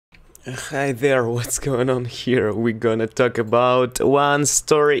Hi there, what's going on here? We're gonna talk about one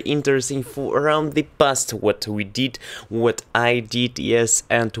story interesting for around the past, what we did, what I did, yes,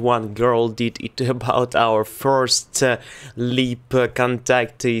 and one girl did it about our first lip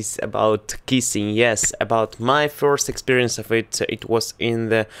contact is about kissing, yes, about my first experience of it. It was in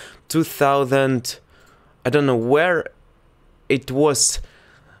the 2000, I don't know where it was.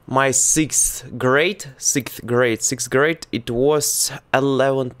 My sixth grade, it was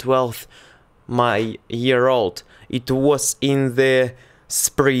 11, 12, my year old. It was in the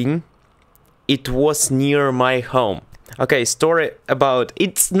spring, it was near my home. Okay, story about,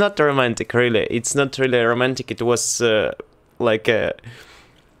 it's not romantic really, it's not really romantic, it was like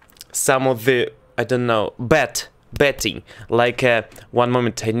some of the, I don't know, betting, like one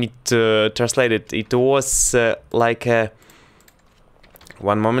moment I need to translate it, it was like a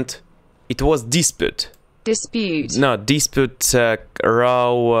one moment. It was dispute. Dispute. No, dispute,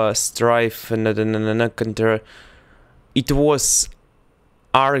 row, strife, it was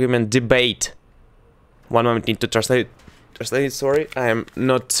argument, debate. One moment, need to translate it, sorry. I am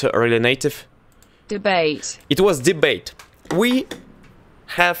not really native. Debate. It was debate. We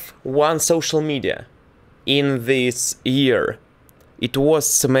have one social media in this year. It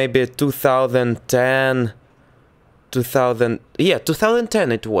was maybe 2010,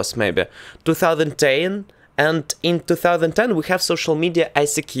 2010 it was maybe 2010, and in 2010 we have social media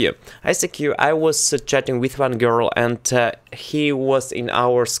ICQ. I was chatting with one girl, and he was in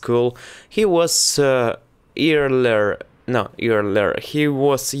our school. He was he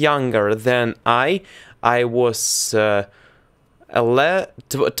was younger than I was 12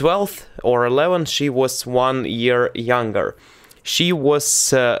 or 11. She was 1 year younger. She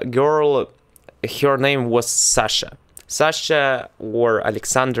was girl, her name was Sasha. Sasha or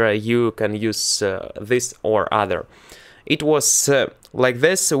Alexandra, you can use this or other. It was like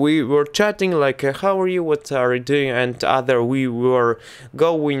this, we were chatting like, how are you, what are you doing, and other, we were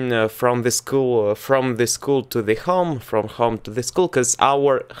going from the school to the home, from home to the school, because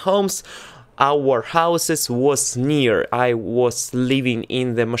our houses was near. I was living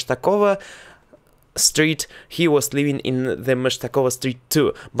in the Mashtakova street, he was living in the Mashtakova street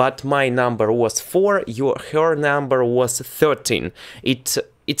too, but my number was 4, her number was 13. It's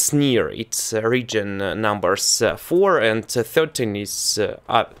near, it's region numbers 4 and 13 is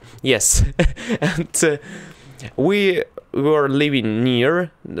yes. And we were living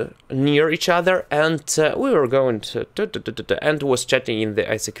near each other, and we were going to and was chatting in the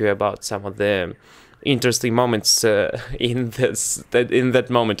ICQ about some of the interesting moments in that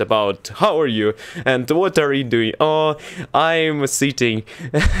moment, about how are you and what are you doing. Oh, I'm sitting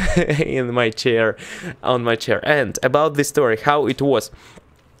in my chair, on my chair, and about this story, how it was.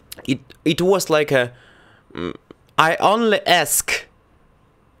 It was like a, I only ask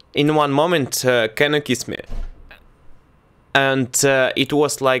in one moment, can you kiss me? And it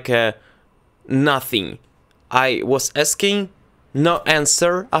was like a nothing. I was asking, no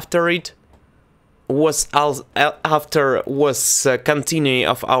answer after it. Was continuing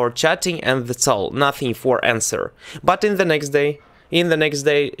of our chatting, and that's all, nothing for answer. But in the next day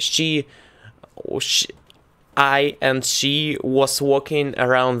she was walking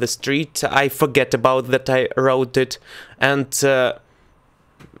around the street. I forget about that, I wrote it, and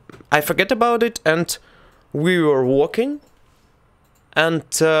and we were walking, and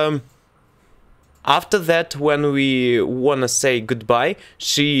after that, when we wanna say goodbye,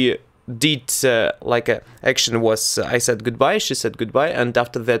 she did like a action was, I said goodbye, she said goodbye, and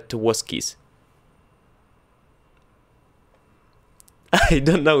after that was kiss. I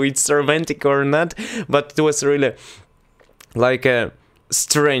don't know it's romantic or not, but it was really like a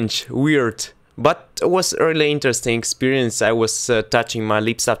strange, weird, but it was a really interesting experience. I was touching my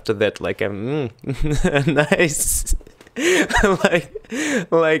lips after that, like nice.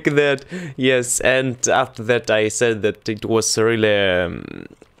 like that, yes. And after that I said that it was really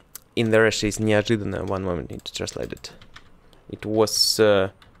in the Russian is неожиданно. One moment, need to translate it. It was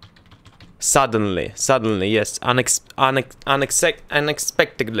suddenly, yes,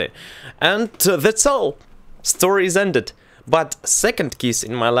 unexpectedly, and that's all. Story is ended. But second kiss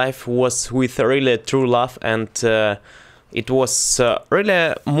in my life was with really true love, and it was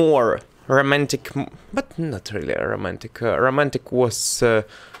really more romantic, but not really romantic. Romantic was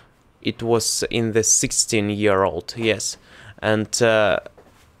it was in the 16-year-old, yes, and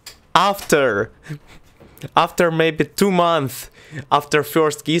after maybe 2 months after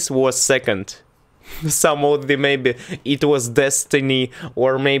first kiss was second. Some of the, maybe it was destiny,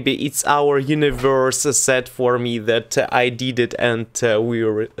 or maybe it's our universe said for me that I did it, and we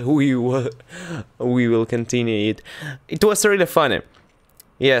will continue it. It was really funny.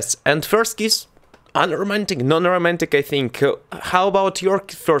 Yes, and first kiss, unromantic, non-romantic, I think. How about your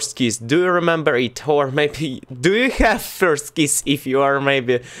first kiss? Do you remember it? Or maybe, do you have first kiss if you are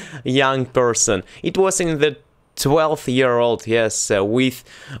maybe a young person? It was in the 12-year-old, yes,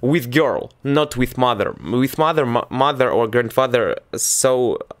 with girl, not with mother. With mother or grandfather,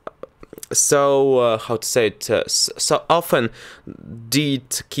 so how to say it, so often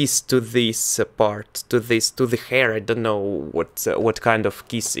did kiss to this part, to the hair. I don't know what kind of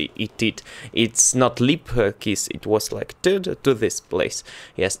kiss it did. It's not lip kiss, it was like to this place,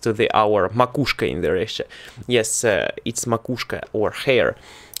 yes, to the our макушка in the Russia. Yes, it's макушка or hair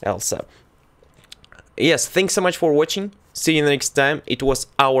also. Yes, thanks so much for watching. See you next time. It was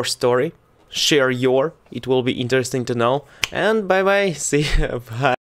our story. Share your, it will be interesting to know. And bye bye. See you. Bye.